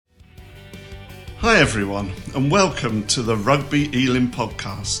Hi everyone, and welcome to the Rugby Elim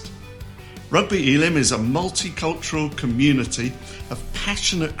podcast. Rugby Elim is a multicultural community of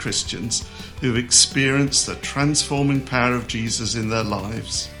passionate Christians who've experienced the transforming power of Jesus in their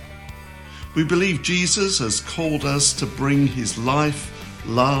lives. We believe Jesus has called us to bring his life,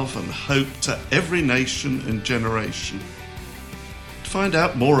 love and hope to every nation and generation. To find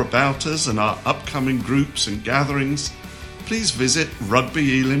out more about us and our upcoming groups and gatherings, please visit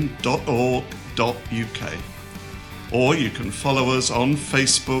rugbyelim.org.uk, or you can follow us on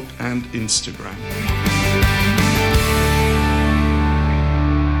Facebook and Instagram.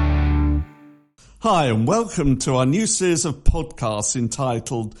 Hi, and welcome to our new series of podcasts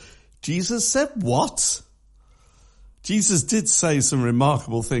entitled Jesus Said What? Jesus did say some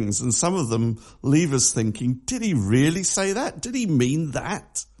remarkable things, and some of them leave us thinking, did he really say that? Did he mean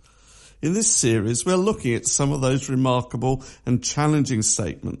that? In this series, we're looking at some of those remarkable and challenging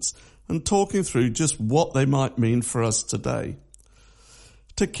statements and talking through just what they might mean for us today.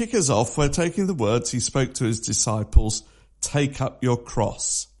 To kick us off, we're taking the words he spoke to his disciples, take up your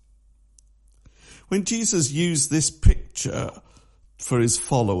cross. When Jesus used this picture for his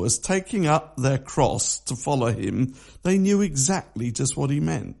followers, taking up their cross to follow him, they knew exactly just what he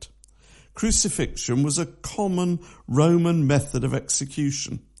meant. Crucifixion was a common Roman method of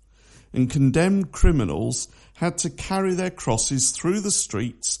execution, and condemned criminals had to carry their crosses through the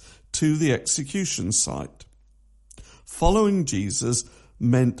streets to the execution site. Following Jesus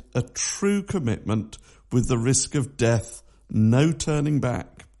meant a true commitment with the risk of death, no turning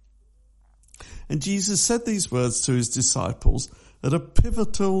back. And Jesus said these words to his disciples at a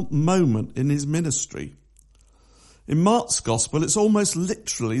pivotal moment in his ministry. In Mark's Gospel, it's almost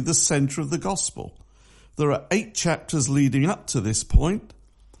literally the centre of the Gospel. There are 8 chapters leading up to this point,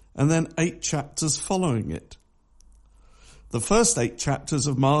 and then 8 chapters following it. The first 8 chapters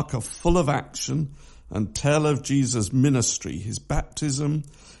of Mark are full of action and tell of Jesus' ministry, his baptism,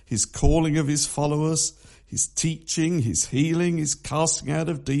 his calling of his followers, his teaching, his healing, his casting out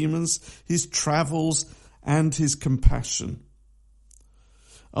of demons, his travels, and his compassion.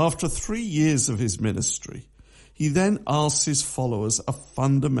 After 3 years of his ministry, he then asks his followers a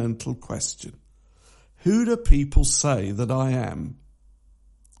fundamental question. Who do people say that I am?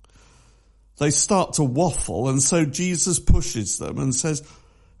 They start to waffle, and so Jesus pushes them and says,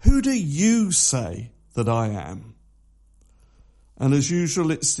 who do you say that I am? And as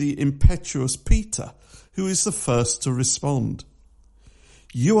usual, it's the impetuous Peter who is the first to respond.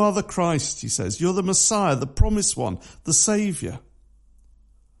 You are the Christ, he says. You're the Messiah, the promised one, the Saviour.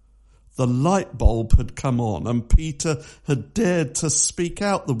 The light bulb had come on, and Peter had dared to speak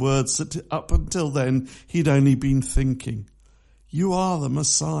out the words that up until then he'd only been thinking. You are the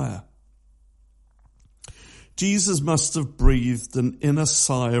Messiah. Jesus must have breathed an inner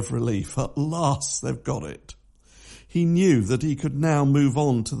sigh of relief. At last they've got it. He knew that he could now move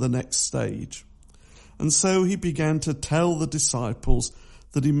on to the next stage. And so he began to tell the disciples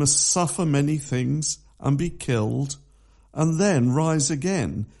that he must suffer many things and be killed and then rise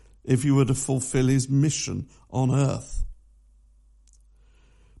again if he were to fulfill his mission on earth.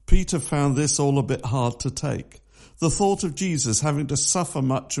 Peter found this all a bit hard to take, the thought of Jesus having to suffer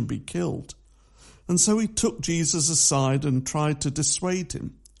much and be killed. And so he took Jesus aside and tried to dissuade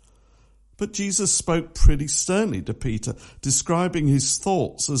him. But Jesus spoke pretty sternly to Peter, describing his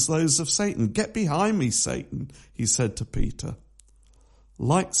thoughts as those of Satan. Get behind me, Satan, he said to Peter.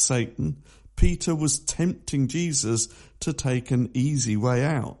 Like Satan, Peter was tempting Jesus to take an easy way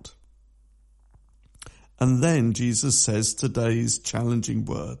out. And then Jesus says today's challenging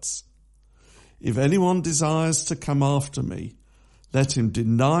words. If anyone desires to come after me, let him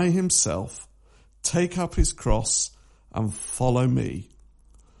deny himself, take up his cross and follow me.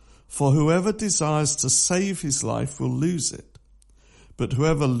 For whoever desires to save his life will lose it, but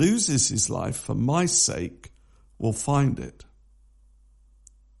whoever loses his life for my sake will find it.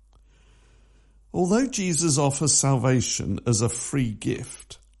 Although Jesus offers salvation as a free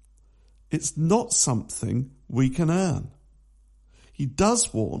gift, it's not something we can earn. He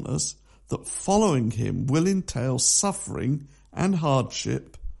does warn us that following him will entail suffering and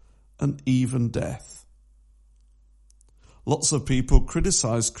hardship and even death. Lots of people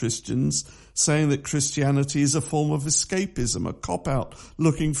criticize Christians, saying that Christianity is a form of escapism, a cop-out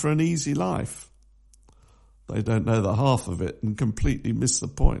looking for an easy life. They don't know the half of it and completely miss the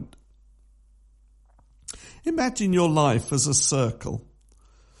point. Imagine your life as a circle.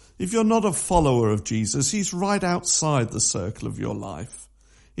 If you're not a follower of Jesus, he's right outside the circle of your life.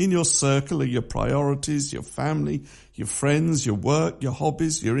 In your circle are your priorities, your family, your friends, your work, your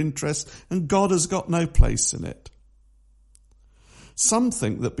hobbies, your interests, and God has got no place in it. Some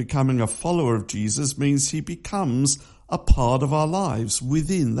think that becoming a follower of Jesus means he becomes a part of our lives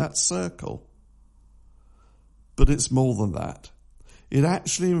within that circle. But it's more than that. It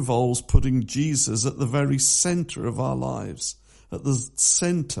actually involves putting Jesus at the very centre of our lives, at the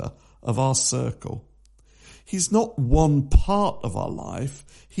centre of our circle. He's not one part of our life,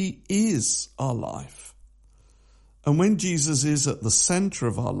 he is our life. And when Jesus is at the centre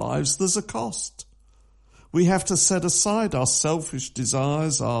of our lives, there's a cost. We have to set aside our selfish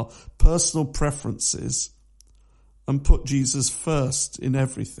desires, our personal preferences, and put Jesus first in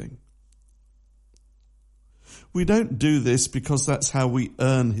everything. We don't do this because that's how we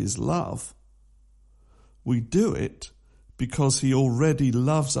earn his love. We do it because he already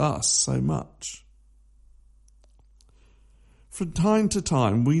loves us so much. From time to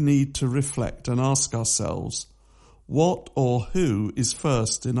time, we need to reflect and ask ourselves, what or who is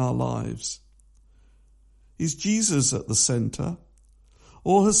first in our lives? Is Jesus at the centre,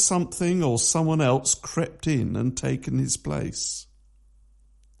 or has something or someone else crept in and taken his place?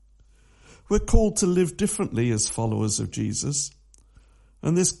 We're called to live differently as followers of Jesus,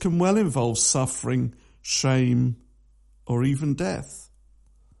 and this can well involve suffering, shame, or even death.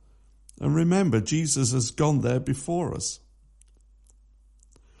 And remember, Jesus has gone there before us.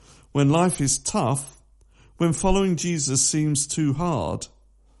 When life is tough, when following Jesus seems too hard,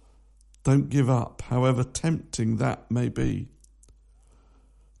 don't give up, however tempting that may be.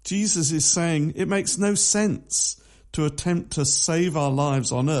 Jesus is saying it makes no sense to attempt to save our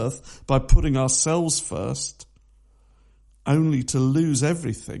lives on earth by putting ourselves first, only to lose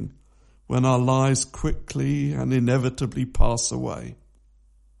everything when our lives quickly and inevitably pass away.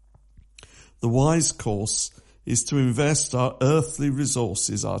 The wise course is to invest our earthly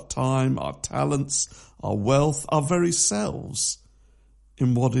resources, our time, our talents, our wealth, our very selves,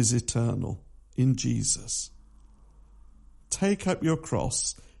 in what is eternal, in Jesus. Take up your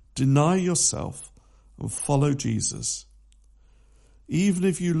cross, deny yourself, and follow Jesus. Even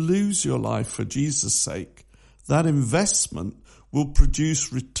if you lose your life for Jesus' sake, that investment will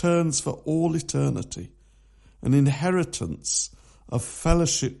produce returns for all eternity, an inheritance of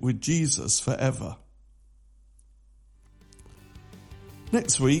fellowship with Jesus forever.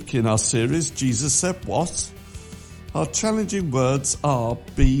 Next week in our series, Jesus Said What? Our challenging words are,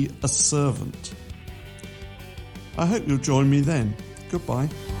 be a servant. I hope you'll join me then. Goodbye.